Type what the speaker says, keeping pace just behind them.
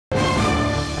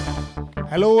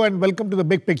Hello and welcome to the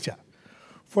big picture.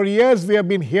 For years, we have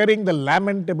been hearing the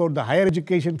lament about the higher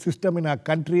education system in our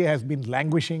country has been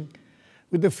languishing,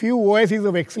 with a few oases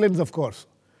of excellence, of course.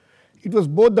 It was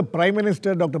both the Prime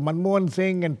Minister, Dr. Manmohan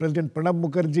Singh, and President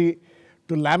Mukherjee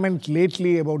to lament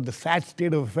lately about the sad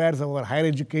state of affairs of our higher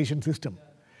education system.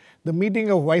 The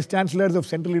meeting of Vice Chancellors of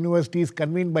Central Universities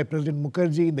convened by President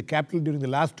Mukherjee in the capital during the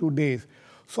last 2 days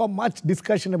saw much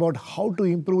discussion about how to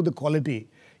improve the quality,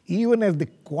 even as the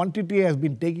quantity has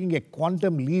been taking a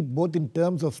quantum leap both in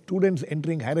terms of students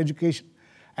entering higher education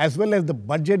as well as the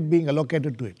budget being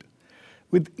allocated to it.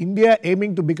 With India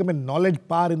aiming to become a knowledge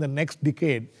power in the next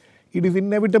decade, it is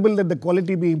inevitable that the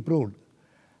quality be improved.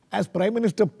 As Prime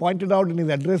Minister pointed out in his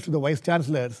address to the Vice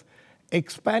Chancellors,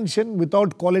 expansion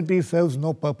without quality serves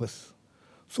no purpose.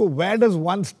 So where does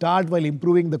one start while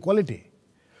improving the quality?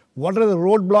 What are the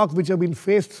roadblocks which have been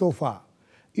faced so far?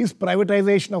 Is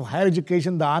privatization of higher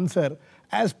education the answer,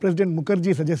 as President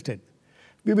Mukherjee suggested?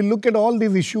 We will look at all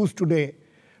these issues today.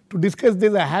 To discuss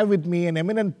this, I have with me an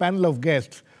eminent panel of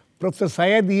guests, Professor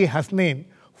Seyed Hasnain,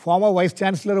 former Vice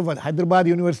Chancellor of Hyderabad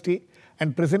University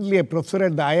and presently a professor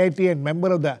at the IIT and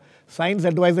member of the Science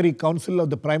Advisory Council of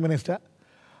the Prime Minister,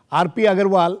 R.P.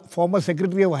 Agarwal, former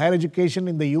Secretary of Higher Education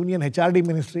in the Union HRD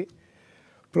Ministry,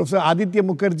 Professor Aditya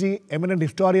Mukherjee, eminent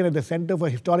historian at the Center for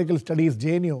Historical Studies,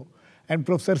 JNU, and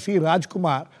Professor C.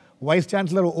 Kumar, Vice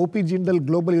Chancellor of OP Jindal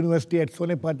Global University at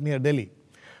Sonipat near Delhi.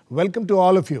 Welcome to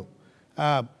all of you.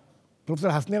 Professor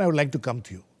Hasnain, I would like to come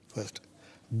to you first.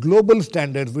 Global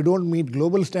standards, we don't meet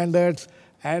global standards,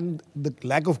 and the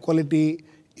lack of quality,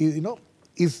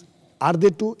 are they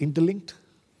two interlinked?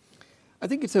 I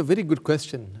think it's a very good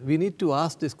question. We need to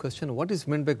ask this question, what is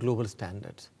meant by global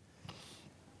standards?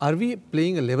 Are we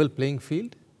playing a level playing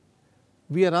field?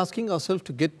 We are asking ourselves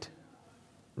to get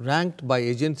ranked by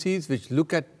agencies which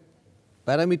look at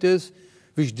parameters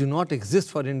which do not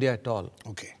exist for India at all.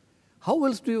 Okay. How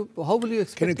will you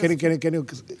expect Can you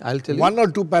I'll tell you. One or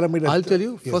two parameters? I'll tell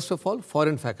you. Yes. First of all,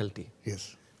 foreign faculty.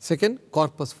 Yes. Second,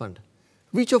 corpus fund.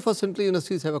 Which of our central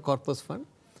universities have a corpus fund?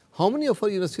 How many of our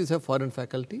universities have foreign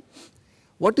faculty?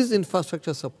 What is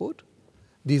infrastructure support?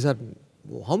 These are,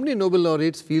 how many Nobel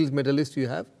laureates, fields medalists you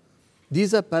have?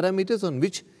 These are parameters on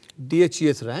which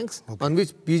DHES ranks, okay, on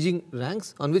which Beijing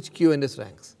ranks, on which QNS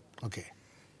ranks. Okay.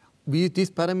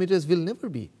 These parameters will never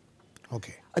be.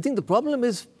 Okay. I think the problem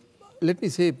is, let me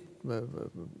say, to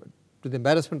the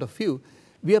embarrassment of few,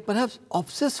 we are perhaps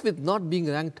obsessed with not being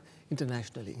ranked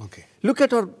internationally. Okay. Look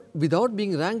at without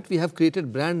being ranked, we have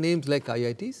created brand names like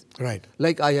IITs, Right.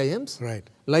 like IIMs, Right.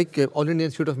 like All Indian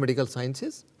Institute of Medical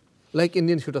Sciences, like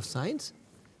Indian Institute of Science.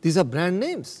 These are brand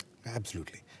names.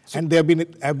 Absolutely. So, and they have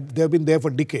been there for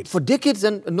decades. For decades,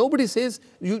 and nobody says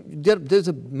there's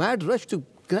a mad rush to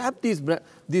grab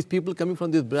these people coming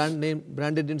from these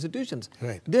branded institutions.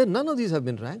 Right. None of these have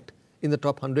been ranked in the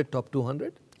top 100, top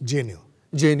 200.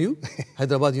 JNU,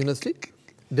 Hyderabad University,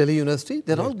 Delhi University.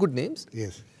 They're all good names.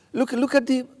 Yes. Look at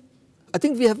the. I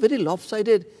think we have very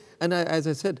lopsided, and as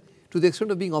I said, to the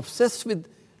extent of being obsessed with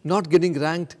not getting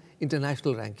ranked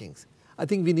international rankings. I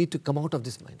think we need to come out of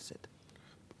this mindset.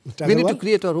 We need to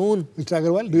create our own. Mr.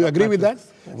 Agarwal, do you agree with that?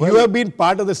 Well, you have been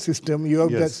part of the system. You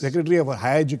have the Secretary of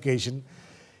Higher Education.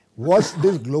 Was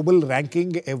this global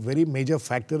ranking a very major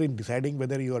factor in deciding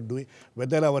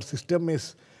whether our system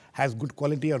has good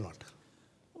quality or not?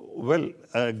 Well,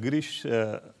 Girish,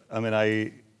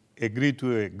 I agree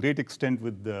to a great extent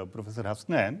with Professor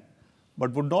Hasnain,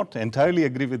 but would not entirely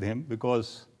agree with him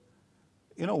because,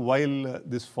 while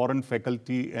this foreign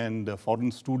faculty and foreign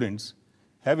students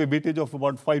have a weightage of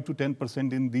about 5 to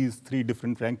 10% in these three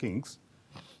different rankings,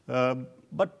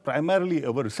 but primarily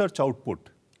our research output,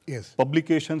 yes,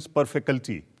 publications per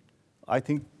faculty, I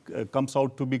think comes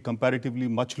out to be comparatively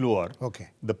much lower. Okay.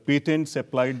 The patents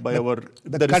applied by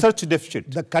the research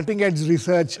deficit. The cutting edge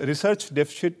research. Research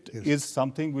deficit is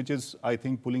something which is, I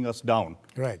think, pulling us down.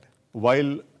 Right.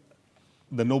 While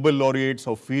the Nobel laureates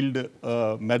or field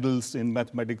medals in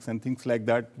mathematics and things like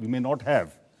that, we may not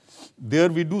have. There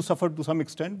we do suffer to some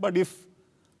extent, but if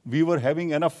we were having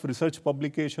enough research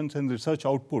publications and research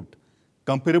output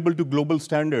comparable to global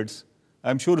standards,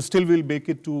 I'm sure still we'll make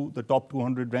it to the top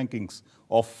 200 rankings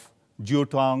of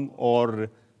Geotang or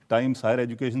Times Higher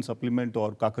Education Supplement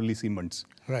or Kakerli Siemens.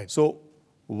 Right. So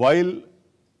while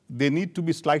they need to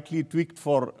be slightly tweaked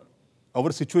for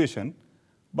our situation,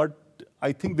 but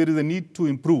I think there is a need to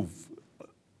improve.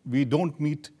 We don't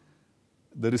meet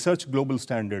the research global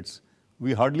standards.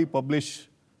 We hardly publish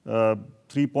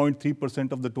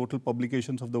 3.3% of the total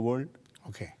publications of the world.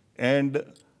 Okay. And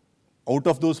out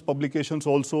of those publications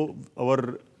also,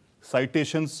 our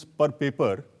citations per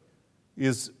paper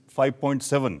is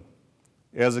 5.7.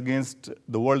 as against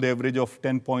the world average of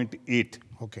 10.8.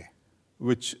 Okay.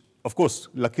 Which, of course,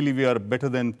 luckily we are better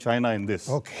than China in this.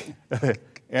 Okay.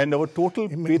 And our total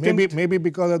patent... Maybe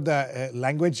because of the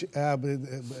language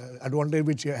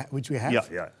advantage which we have.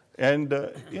 Yeah. And,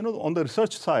 on the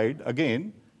research side,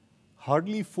 again,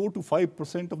 hardly 4 to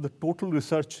 5% of the total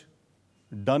research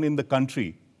done in the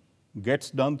country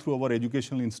gets done through our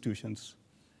educational institutions.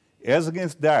 As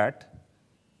against that,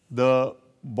 the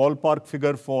ballpark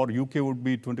figure for UK would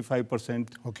be 25%.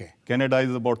 Okay. Canada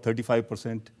is about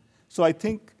 35%. So I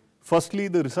think, firstly,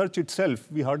 the research itself,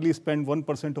 we hardly spend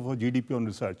 1% of our GDP on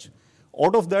research.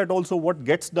 Out of that also, what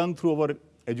gets done through our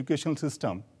educational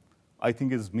system, I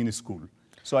think is minuscule.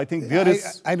 So I think there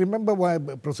is... I remember why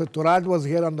Professor Thorat was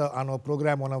here on our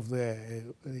program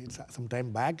some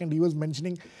time back, and he was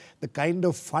mentioning the kind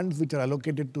of funds which are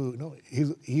allocated to,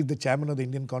 he's the chairman of the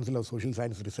Indian Council of Social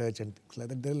Science Research and things like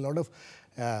that. There are a lot of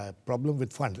problem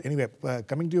with funds. Anyway,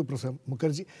 coming to you, Professor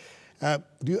Mukherjee,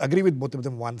 do you agree with both of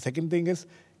them? One. Second thing is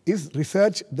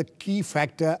research the key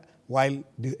factor while,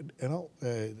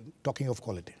 talking of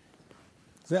quality?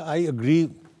 So I agree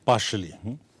partially.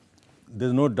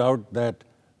 There's no doubt that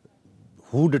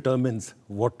who determines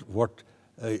what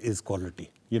is quality.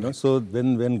 So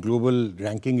when global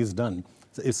ranking is done,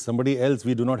 if somebody else,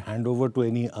 we do not hand over to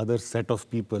any other set of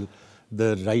people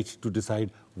the right to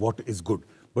decide what is good.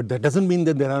 But that doesn't mean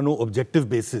that there are no objective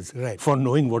basis for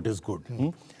knowing what is good.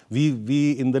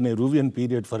 We in the Nehruvian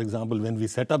period, for example, when we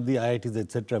set up the IITs,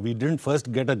 etc., we didn't first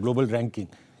get a global ranking.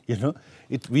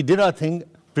 We did our thing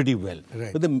pretty well.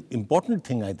 Right. But the important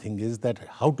thing, I think, is that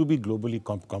how to be globally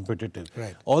competitive.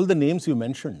 Right. All the names you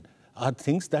mentioned are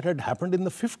things that had happened in the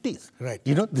 50s. Right.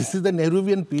 This is the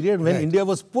Nehruvian period when India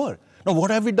was poor. Now,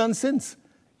 what have we done since?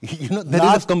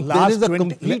 Last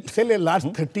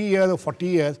 30 years or 40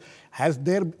 years, have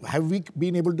we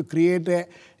been able to create an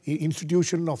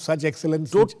institution of such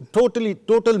excellence? Total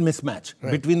mismatch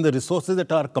between the resources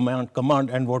at our command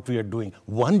and what we are doing.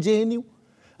 One JNU?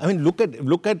 I mean, look at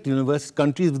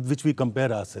countries with which we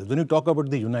compare ourselves. When you talk about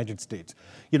the United States,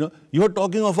 you are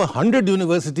talking of 100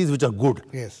 universities which are good.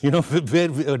 Yes.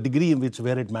 Where a degree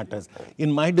where it matters.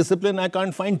 In my discipline, I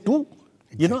can't find 2.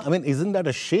 Exactly. I mean, isn't that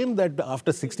a shame that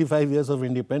after 65 years of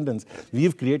independence,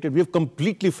 we've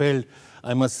completely failed,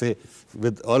 I must say,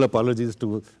 with all apologies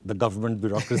to the government,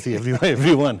 bureaucracy,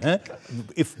 everyone.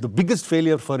 If the biggest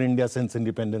failure for India since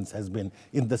independence has been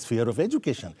in the sphere of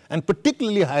education, and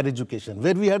particularly higher education,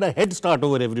 where we had a head start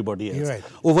over everybody else. Right.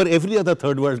 Over every other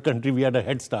third world country, we had a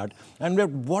head start.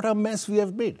 And what a mess we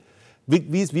have made.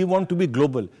 We want to be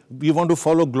global. We want to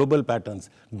follow global patterns.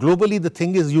 Globally, the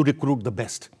thing is you recruit the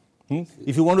best.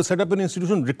 If you want to set up an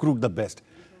institution, recruit the best.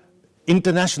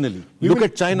 Internationally, look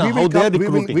at China, how they are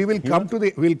recruiting. We'll come to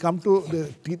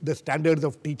the standards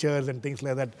of teachers and things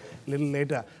like that a little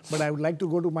later. But I would like to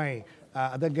go to my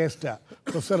other guest,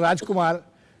 Professor Rajkumar.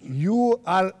 You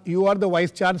are the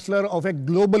Vice Chancellor of a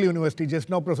global university. Just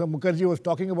now, Professor Mukherjee was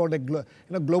talking about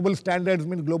global standards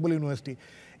means global university.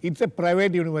 It's a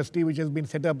private university which has been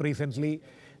set up recently.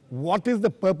 What is the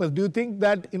purpose? Do you think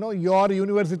that your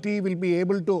university will be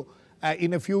able to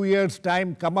in a few years'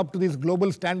 time, come up to these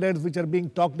global standards which are being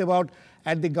talked about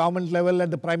at the government level, at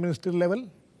the Prime Minister level?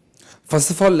 First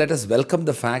of all, let us welcome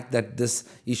the fact that this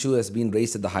issue has been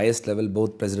raised at the highest level.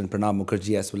 Both President Pranab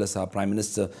Mukherjee as well as our Prime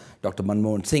Minister, Dr.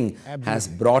 Manmohan Singh, has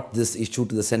brought this issue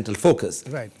to the central focus.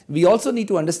 Right. We also need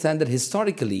to understand that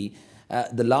historically,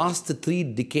 the last 3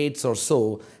 decades or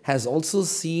so has also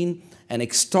seen an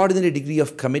extraordinary degree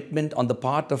of commitment on the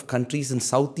part of countries in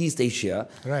Southeast Asia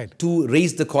to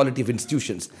raise the quality of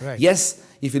institutions. Right. Yes,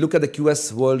 if you look at the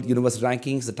QS World University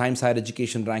Rankings, the Times Higher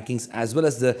Education Rankings, as well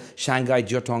as the Shanghai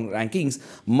Jiaotong Rankings,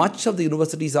 much of the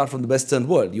universities are from the Western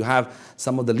world. You have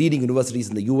some of the leading universities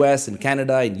in the US, in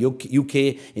Canada, in UK,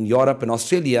 in Europe, and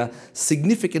Australia,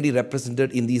 significantly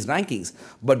represented in these rankings.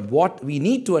 But what we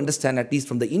need to understand, at least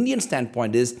from the Indian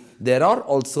standpoint, is there are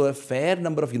also a fair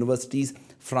number of universities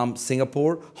from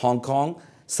Singapore, Hong Kong,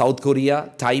 South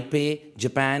Korea, Taipei,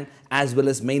 Japan, as well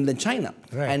as mainland China.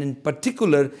 Right. And in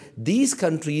particular, these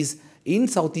countries in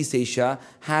Southeast Asia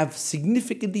have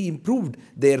significantly improved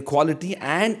their quality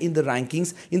and in the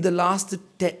rankings in the last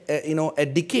a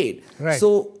decade. Right.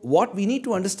 So what we need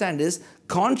to understand is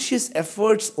conscious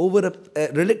efforts over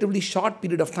a relatively short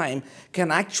period of time can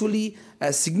actually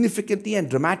significantly and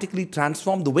dramatically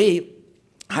transform the way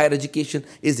higher education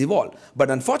is evolved. But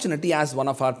unfortunately, as one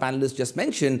of our panelists just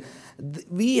mentioned,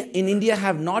 we in India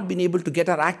have not been able to get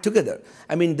our act together.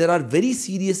 I mean, there are very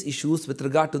serious issues with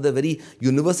regard to the very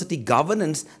university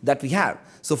governance that we have.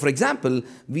 So, for example,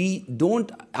 we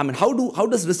don't, I mean, how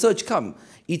does research come?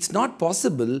 it's not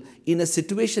possible in a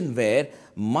situation where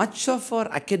much of our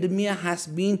academia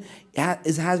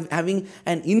is having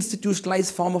an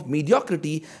institutionalized form of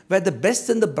mediocrity, where the best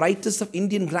and the brightest of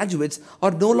Indian graduates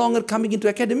are no longer coming into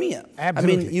academia.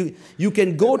 Absolutely. I mean, you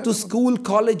can go to school,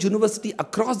 college, university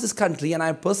across this country, and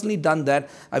I've personally done that.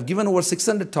 I've given over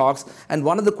 600 talks, and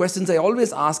one of the questions I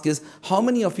always ask is, how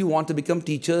many of you want to become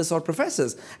teachers or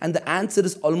professors? And the answer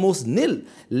is almost nil.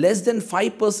 Less than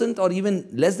 5% or even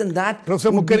less than that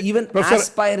would be even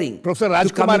aspiring to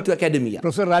come into academia.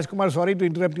 Professor Rajkumar, sorry to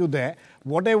interrupt you there.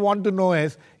 What I want to know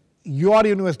is, your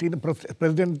university, the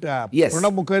President Yes.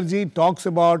 Pranab Mukherjee talks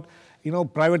about,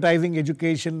 privatizing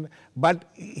education, but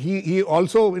he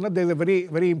also, there's a very,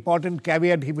 very important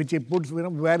caveat which he puts,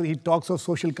 where he talks of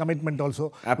social commitment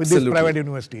also with these private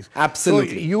universities.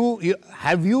 Absolutely. So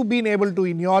have you been able to,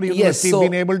 in your university,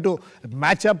 been able to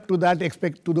match up to that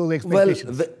to those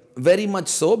expectations? Well, very much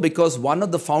so, because one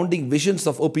of the founding visions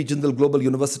of OP Jindal Global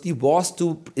University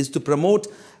is to promote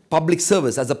public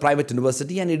service as a private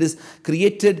university, and it is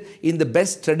created in the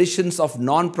best traditions of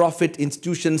non-profit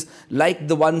institutions like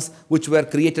the ones which were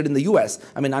created in the US.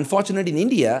 I mean, unfortunately in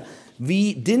India,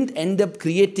 we didn't end up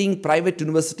creating private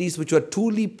universities which were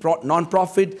truly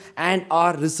non-profit and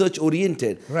are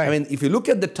research-oriented. Right. I mean, if you look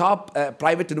at the top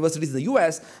private universities in the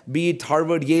US, be it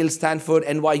Harvard, Yale, Stanford,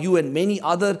 NYU, and many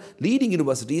other leading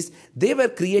universities, they were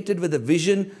created with a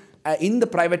vision in the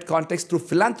private context through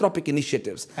philanthropic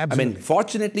initiatives. Absolutely. I mean,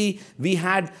 fortunately, we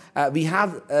have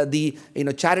the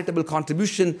charitable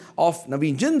contribution of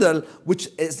Naveen Jindal, which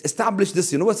established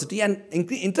this university. And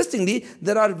interestingly,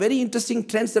 there are very interesting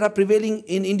trends that are prevailing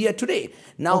in India today.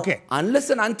 Now, unless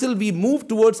and until we move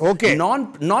towards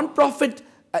non-profit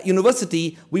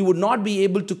university, we would not be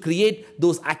able to create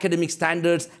those academic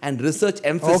standards and research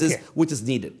emphasis which is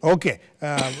needed. Okay.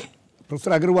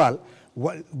 Professor Agarwal,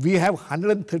 we have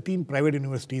 113 private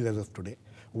universities as of today,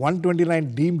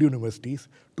 129 deemed universities,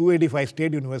 285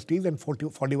 state universities, and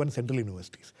 41 central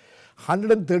universities.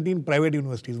 113 private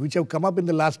universities, which have come up in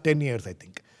the last 10 years, I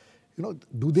think.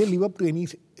 Do they live up to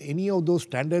any of those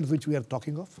standards which we are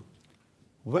talking of?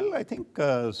 Well, I think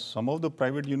some of the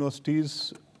private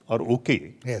universities are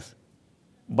okay. Yes.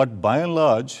 But by and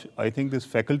large, I think this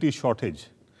faculty shortage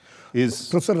is...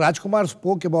 Professor Rajkumar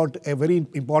spoke about a very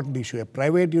important issue, a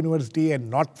private university and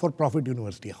not-for-profit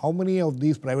university. How many of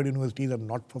these private universities are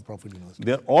not-for-profit universities?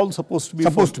 They're all supposed to be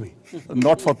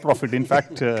not-for-profit. In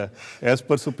fact, as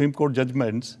per Supreme Court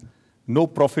judgments, no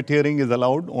profiteering is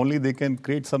allowed. Only they can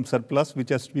create some surplus which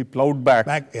has to be plowed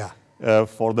back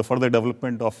for the further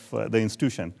development of the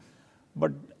institution.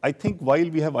 But I think while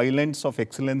we have islands of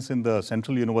excellence in the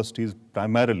central universities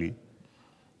primarily,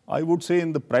 I would say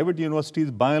in the private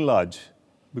universities, by and large,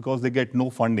 because they get no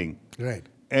funding. Right.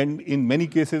 And in many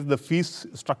cases, the fees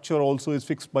structure also is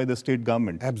fixed by the state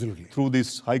government. Absolutely. Through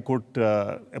these high court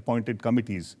appointed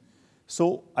committees.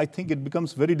 So I think it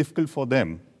becomes very difficult for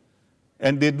them.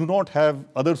 And they do not have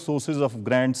other sources of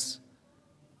grants,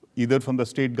 either from the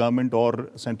state government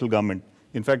or central government.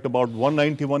 In fact, about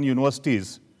 191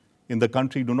 universities in the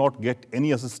country do not get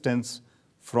any assistance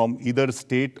from either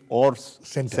state or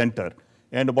center.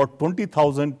 And about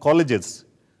 20,000 colleges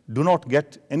do not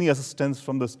get any assistance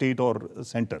from the state or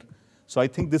center. So I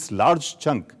think this large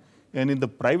chunk, and in the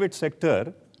private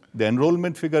sector, the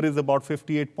enrollment figure is about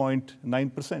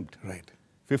 58.9%. Right.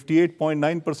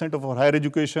 58.9% of our higher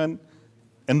education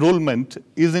enrollment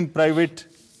is in private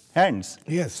hands.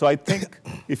 Yes. So I think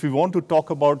if we want to talk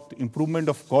about improvement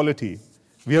of quality,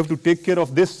 we have to take care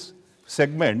of this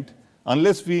segment.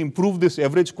 Unless we improve this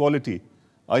average quality,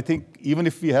 I think even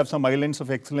if we have some islands of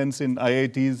excellence in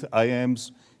IITs,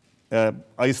 IIMs,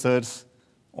 ICERs,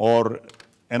 or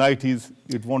NITs,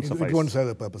 it won't suffice. It won't serve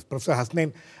the purpose. Professor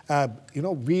Hasnain,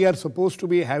 we are supposed to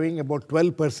be having about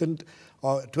 12%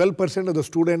 of the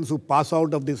students who pass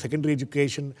out of the secondary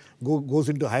education goes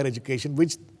into higher education,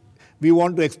 which we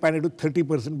want to expand it to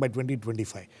 30% by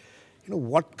 2025.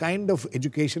 What kind of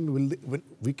education will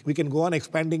we can go on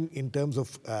expanding in terms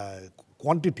of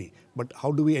quantity, but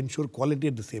how do we ensure quality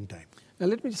at the same time? Now,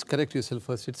 let me just correct yourself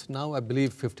first. It's now, I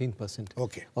believe, 15%.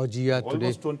 Okay. Or GR today.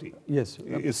 Almost 20. Yes.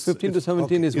 15 to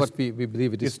 17 is what we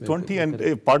believe it is. It's 20,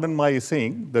 and pardon my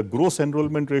saying, the gross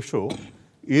enrollment ratio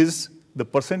is the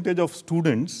percentage of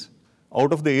students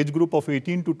out of the age group of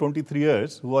 18 to 23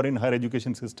 years who are in higher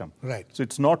education system. Right. So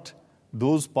it's not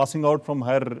those passing out from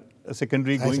higher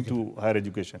secondary going to higher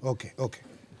education. Okay, okay.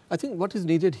 I think what is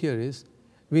needed here is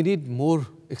we need more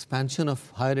expansion of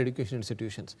higher education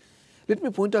institutions. Let me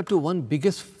point out to one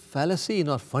biggest fallacy in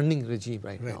our funding regime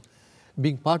right now.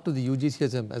 Being part of the UGC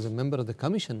as a member of the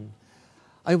commission,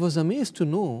 I was amazed to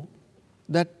know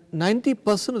that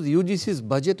 90% of the UGC's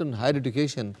budget on higher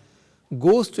education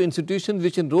goes to institutions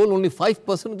which enroll only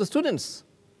 5% of the students.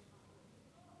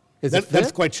 Is it fair?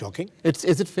 That's quite shocking.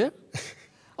 Is it fair?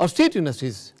 Our state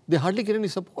universities, they hardly get any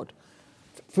support.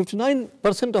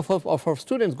 59% of our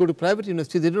students go to private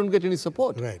universities, they don't get any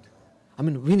support. Right. I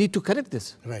mean, we need to correct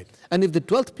this. Right. And if the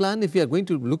 12th plan, if we are going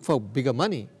to look for bigger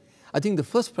money, I think the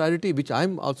first priority, which we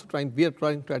are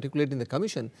trying to articulate in the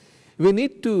commission, we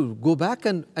need to go back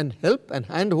and help and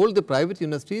handhold the private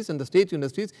universities and the state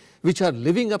universities which are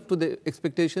living up to the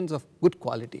expectations of good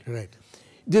quality. Right.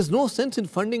 There's no sense in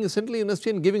funding a central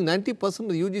university and giving 90% of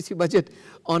the UGC budget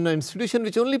on an institution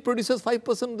which only produces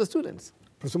 5% of the students.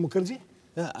 Professor Mukherjee?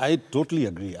 Yeah, I totally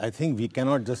agree. I think we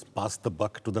cannot just pass the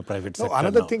buck to the private sector.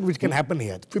 Another thing which can happen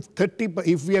here,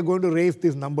 if we are going to raise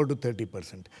this number to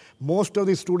 30%, most of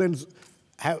the students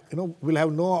will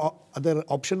have no other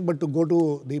option but to go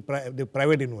to the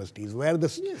private universities where the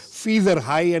fees are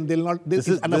high and they'll not. This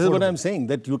is what I'm saying,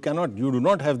 that you do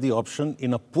not have the option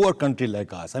in a poor country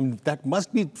like ours. I mean, that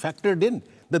must be factored in,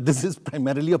 that this is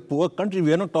primarily a poor country.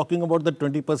 We are not talking about the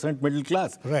 20% middle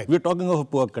class. Right. We are talking of a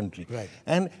poor country. Right.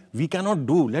 And we cannot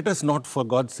let us not, for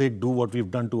God's sake, do what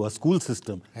we've done to our school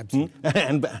system. Absolutely.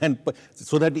 And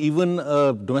so that even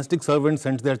a domestic servant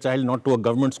sends their child not to a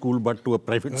government school but to a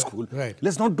private school. Right.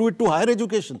 Let's not do it to higher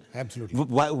education. Absolutely.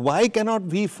 Why cannot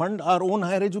we fund our own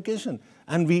higher education?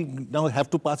 And we now have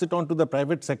to pass it on to the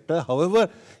private sector. However,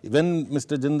 when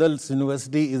Mr. Jindal's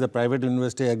university is a private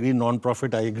university, I agree,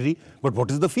 non-profit, I agree. But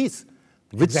what is the fees?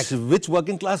 Which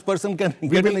working class person can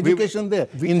get an education there?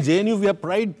 In JNU, we are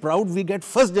proud we get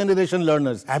first generation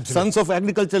learners, sons of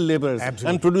agricultural laborers,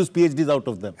 and produce PhDs out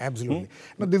of them. Absolutely.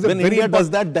 No, when India does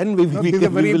that, then we this is a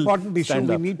very important issue.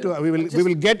 We need to. We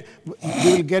will get.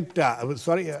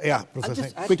 Sorry, Professor.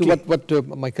 Quickly, to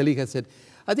what my colleague has said.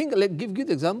 I think give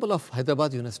the example of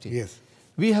Hyderabad University. Yes.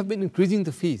 We have been increasing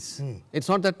the fees. It's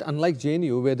not that unlike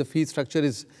JNU where the fee structure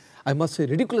is, I must say,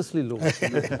 ridiculously low.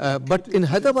 But in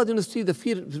Hyderabad University, the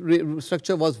fee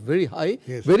structure was very high,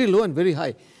 very low and very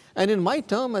high. And in my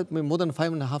term, more than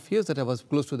 5.5 years that I was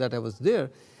close to that, I was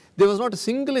there was not a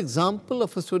single example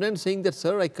of a student saying that,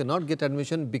 sir, I cannot get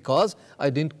admission because I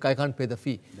can't pay the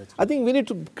fee. I think we need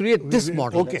to create this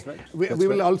model. Okay. Right. We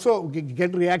will also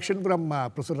get reaction from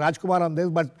Professor Rajkumar on this,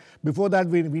 but before that,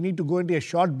 we need to go into a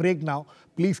short break now.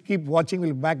 Please keep watching.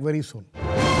 We'll be back very soon.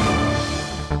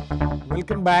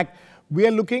 Welcome back. We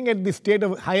are looking at the state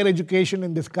of higher education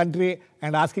in this country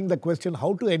and asking the question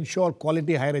how to ensure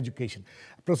quality higher education.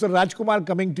 Professor Rajkumar,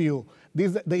 coming to you,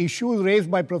 the issues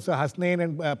raised by Professor Hasnain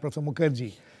and Professor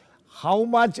Mukherjee. How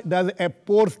much does a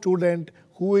poor student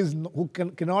who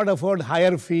cannot afford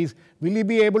higher fees, will he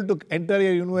be able to enter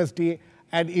a university,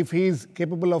 and if he is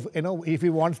capable of, if he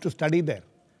wants to study there?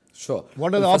 Sure.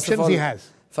 What are the options he has?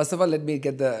 First of all, let me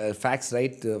get the facts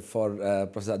right for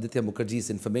Professor Aditya Mukherjee's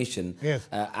information. Yes.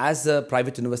 As a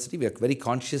private university, we are very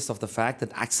conscious of the fact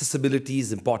that accessibility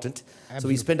is important. Absolutely. So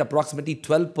we spend approximately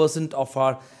 12% of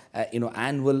our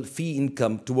annual fee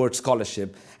income towards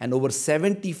scholarship, and over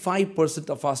 75%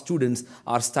 of our students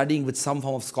are studying with some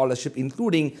form of scholarship,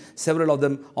 including several of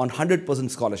them on 100%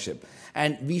 scholarship.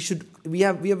 And we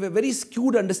have a very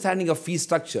skewed understanding of fee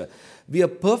structure. We are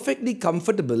perfectly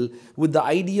comfortable with the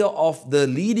idea of the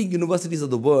leading universities of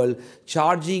the world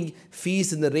charging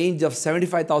fees in the range of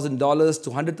 $75,000 to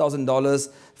 $100,000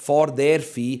 for their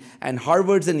fee, and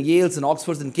Harvards and Yales and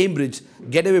Oxfords and Cambridge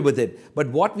get away with it. But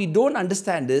what we don't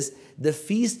understand is the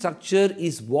fee structure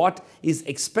is what is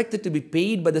expected to be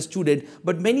paid by the student,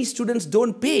 but many students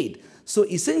don't pay it. So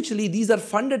essentially, these are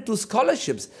funded through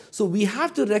scholarships. So we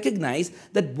have to recognize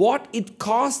that what it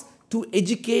costs to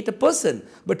educate a person,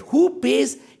 but who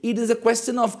pays, it is a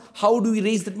question of how do we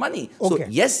raise that money. Okay. So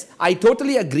yes, I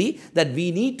totally agree that we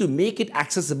need to make it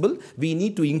accessible. We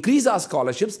need to increase our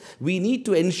scholarships. We need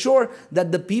to ensure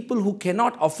that the people who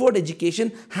cannot afford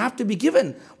education have to be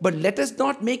given. But let us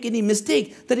not make any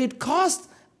mistake that it costs.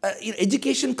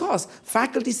 Education costs,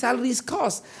 faculty salaries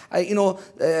costs,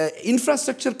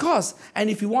 infrastructure costs. And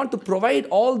if you want to provide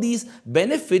all these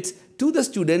benefits to the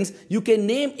students, you can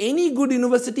name any good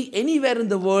university anywhere in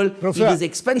the world. It is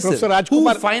expensive.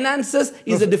 Who finances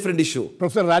is a different issue.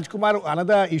 Professor Rajkumar,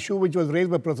 another issue which was raised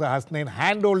by Professor Hasnain,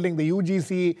 handholding. The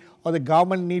UGC or the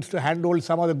government needs to handhold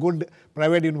some of the good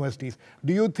private universities.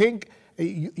 Do you think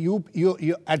you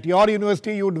at your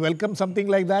university you would welcome something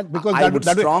like that, because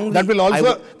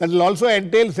that will also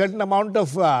entail certain amount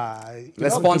of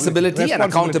responsibility and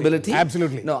accountability.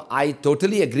 Absolutely. No, I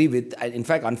totally agree with. In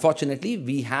fact, unfortunately,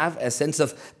 we have a sense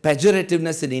of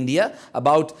pejorativeness in India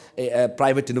about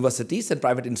private universities and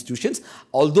private institutions.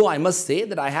 Although I must say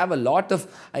that I have a lot of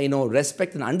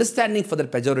respect and understanding for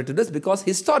that pejorativeness, because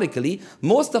historically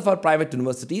most of our private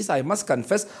universities, I must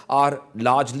confess, are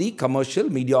largely commercial,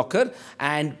 mediocre,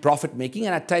 and profit-making,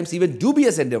 and at times even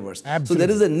dubious endeavors. Absolutely. So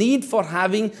there is a need for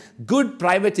having good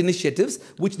private initiatives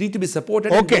which need to be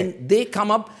supported. Okay. And when they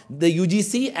come up, the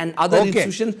UGC and other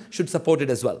institutions should support it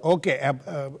as well. Okay,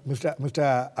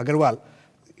 Mr. Agarwal,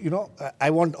 I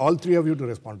want all three of you to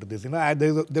respond to this.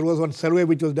 There was one survey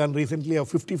which was done recently of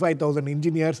 55,000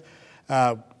 engineers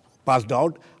passed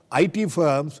out. IT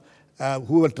firms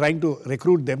who were trying to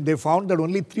recruit them, they found that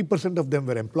only 3% of them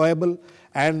were employable,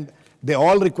 and they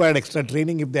all required extra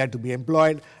training if they had to be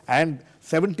employed, and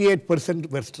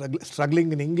 78% were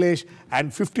struggling in English,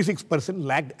 and 56%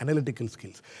 lacked analytical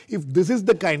skills. If this is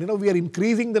the kind, we are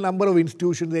increasing the number of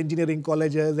institutions, engineering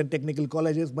colleges and technical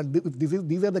colleges, but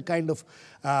these are the kind of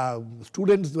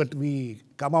students that we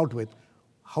come out with.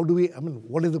 How do we,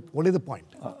 what is the point?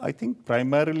 I think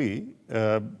primarily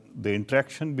the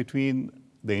interaction between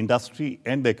the industry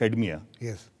and the academia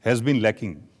has been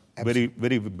lacking very,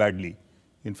 very badly.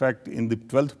 In fact, in the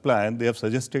 12th plan, they have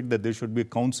suggested that there should be a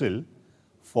council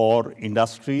for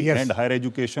industry and higher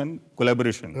education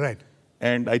collaboration. Right.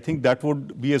 And I think that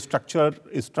would be a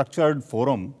structured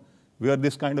forum where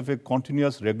this kind of a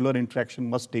continuous, regular interaction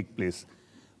must take place.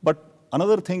 But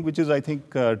another thing which is, I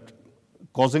think,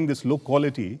 causing this low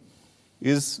quality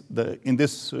is in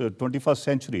this 21st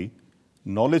century,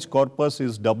 knowledge corpus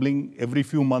is doubling every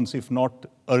few months, if not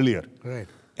earlier. Right.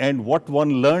 And what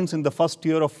one learns in the first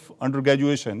year of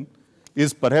undergraduation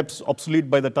is perhaps obsolete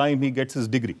by the time he gets his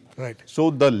degree. Right.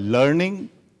 So the learning,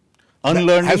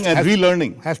 unlearning and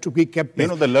relearning has to be kept. The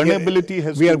learnability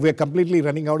has we are completely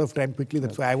running out of time quickly.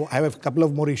 That's why I have a couple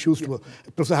of more issues to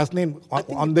Professor Hasnain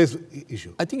on this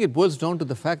issue. I think it boils down to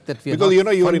the fact that we are because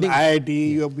you are in IIT,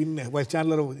 you have been Vice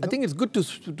Chancellor. I think it's good to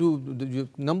the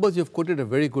numbers you have quoted are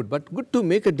very good, but good to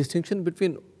make a distinction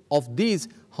between of these,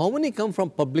 how many come from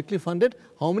publicly funded,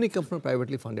 how many come from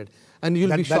privately funded, and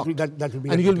you'll be shocked. That will be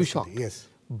and you'll be shocked. Yes.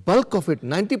 Bulk of it,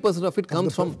 90% of it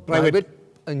comes from private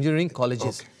engineering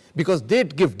colleges, because they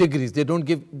give degrees. They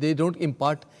don't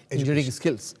impart engineering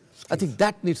skills. I think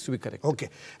that needs to be correct. Okay,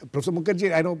 Professor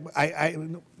Mukherjee, I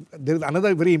know there is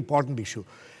another very important issue.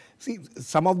 See,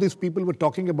 some of these people were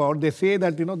talking about. They say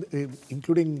that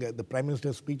including the Prime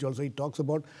Minister's speech also, he talks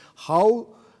about how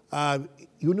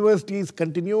universities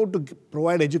continue to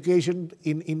provide education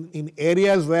in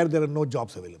areas where there are no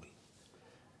jobs available.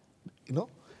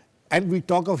 And we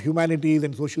talk of humanities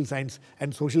and social science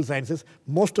and social sciences.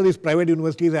 Most of these private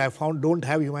universities I have found don't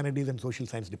have humanities and social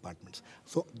science departments.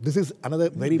 So this is another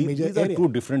very major area. These are two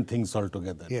different things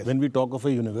altogether. Yes. When we talk of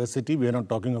a university, we are not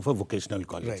talking of a vocational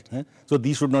college. Right. So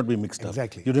these should not be mixed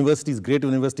Exactly. up. Universities, great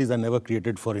universities are never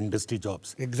created for industry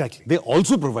jobs. Exactly. They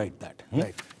also provide that.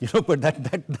 Right. But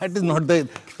that is not the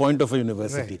point of a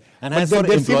university. Right. And But as for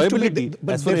there seems to be-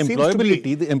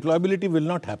 employability, the employability will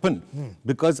not happen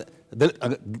because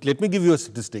let me give you a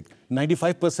statistic.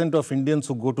 95% of Indians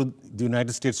who go to the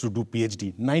United States to do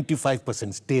PhD,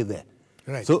 95% stay there.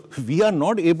 Right. So we are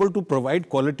not able to provide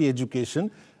quality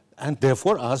education, and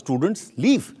therefore our students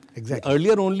leave. Exactly.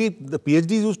 Earlier only the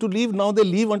PhDs used to leave, now they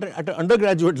leave at an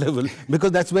undergraduate level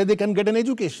because that's where they can get an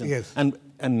education. Yes. And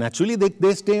naturally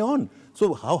they stay on.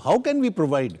 So how can we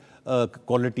provide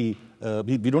quality?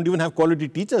 We don't even have quality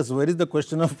teachers. Where is the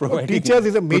question of providing teachers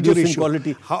is a major issue.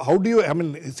 Quality? How do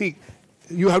you, see,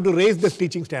 you have to raise the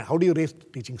teaching standard. How do you raise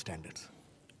teaching standards?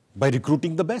 By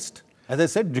recruiting the best. As I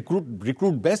said,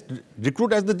 recruit best,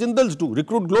 recruit as the Jindals do,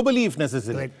 recruit globally if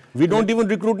necessary. Right. We don't even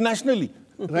recruit nationally.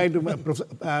 Right,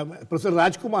 Professor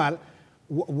Rajkumar,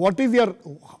 what is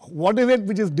it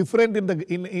which is different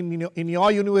in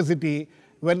your university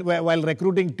while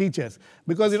recruiting teachers?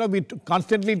 Because we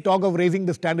constantly talk of raising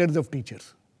the standards of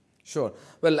teachers. Sure.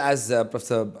 Well, as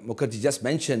Professor Mukherjee just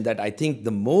mentioned, that I think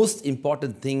the most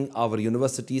important thing our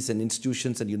universities and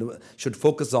institutions and should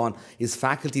focus on is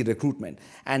faculty recruitment.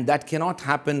 And that cannot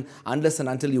happen unless and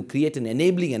until you create an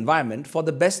enabling environment for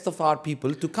the best of our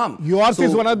people to come. Yours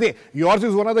is one of the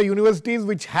universities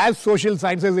which has social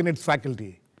sciences in its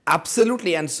faculty.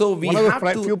 Absolutely. And so we have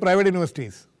to... few private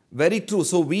universities. Very true.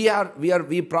 So we are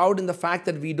proud in the fact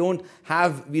that we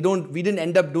didn't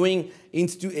end up doing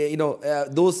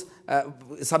those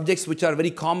subjects which are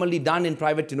very commonly done in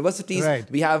private universities. Right.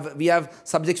 We have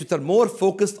subjects which are more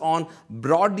focused on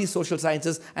broadly social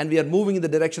sciences, and we are moving in the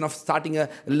direction of starting a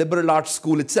liberal arts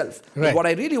school itself. Right. But what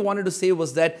I really wanted to say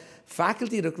was that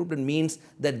faculty recruitment means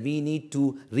that we need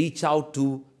to reach out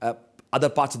to other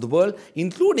parts of the world,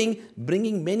 including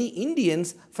bringing many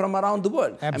Indians from around the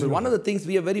world. Absolutely. I mean, one of the things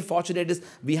we are very fortunate is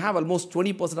we have almost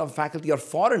 20% of faculty are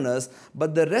foreigners,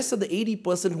 but the rest of the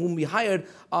 80% whom we hired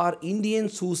are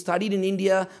Indians who studied in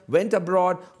India, went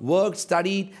abroad, worked,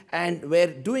 studied, and were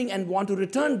doing and want to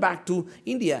return back to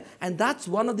India. And that's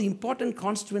one of the important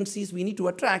constituencies we need to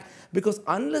attract, because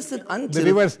unless and until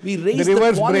we raise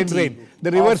the quality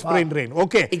the reverse brain drain.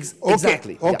 Okay.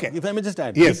 Exactly. Okay. Yeah. If I may just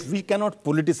add, yes. we cannot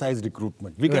politicize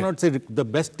recruitment. We cannot say the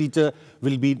best teacher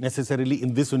will be necessarily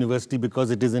in this university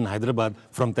because it is in Hyderabad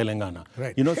from Telangana.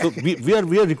 Right. You know, so we are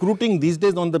recruiting these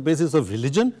days on the basis of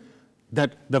religion,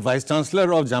 that the Vice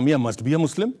Chancellor of Jamia must be a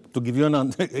Muslim, to give you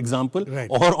an example, right.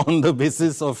 or on the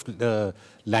basis of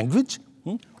language,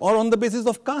 or on the basis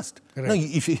of caste. Right. Now,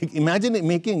 if you imagine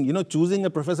choosing a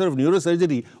professor of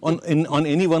neurosurgery on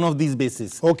any one of these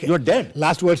bases, Okay. you're dead.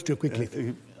 Last words to you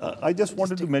quickly. I just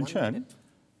wanted to mention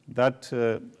that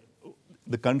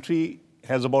the country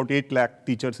has about 8 lakh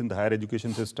teachers in the higher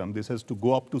education system. This has to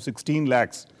go up to 16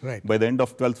 lakhs Right. by the end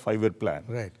of 12th five-year plan.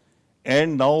 Right.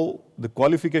 And now the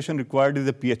qualification required is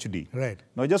a PhD. Right.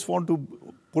 Now I just want to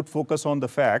put focus on the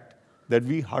fact that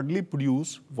we hardly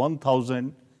produce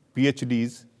 1,000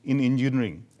 PhDs in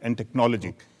engineering and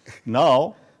technology.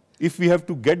 Now, if we have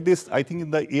to get this, I think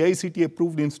in the AICT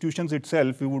approved institutions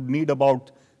itself, we would need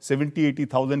about 70,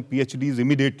 80,000 PhDs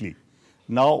immediately.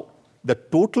 Now, the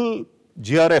total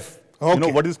GRF,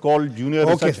 what is called Junior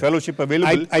Research sir. Fellowship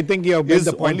available, I think you have made is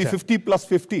the point, only sir. 50 plus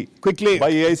 50 Quickly.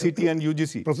 by AICT and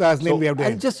UGC. Professor Hasnain, we have to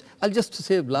end. I'll just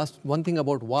say one thing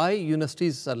about why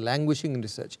universities are languishing in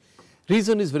research.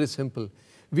 Reason is very simple.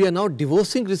 We are now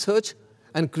divorcing research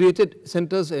and created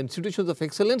centers and institutions of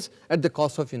excellence at the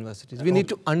cost of universities. We need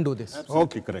to undo this.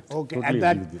 Absolutely correct. Okay, Totally and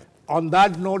agree with you. on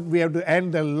that note, we have to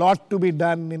end. There's a lot to be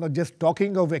done. Just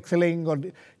talking of excelling or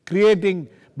creating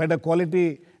better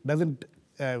quality doesn't,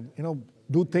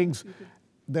 do things.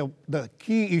 The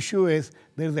key issue is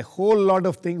there's a whole lot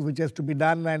of things which has to be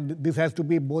done, and this has to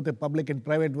be both a public and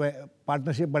private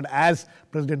partnership. But as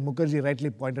President Mukherjee rightly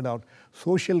pointed out,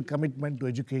 social commitment to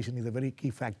education is a very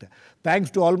key factor. Thanks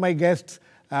to all my guests,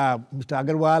 Mr.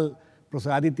 Agarwal,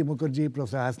 Professor Aditya Mukherjee,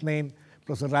 Professor Hasnain,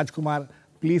 Professor Rajkumar.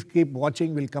 Please keep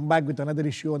watching. We'll come back with another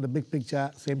issue on the big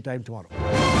picture, same time tomorrow.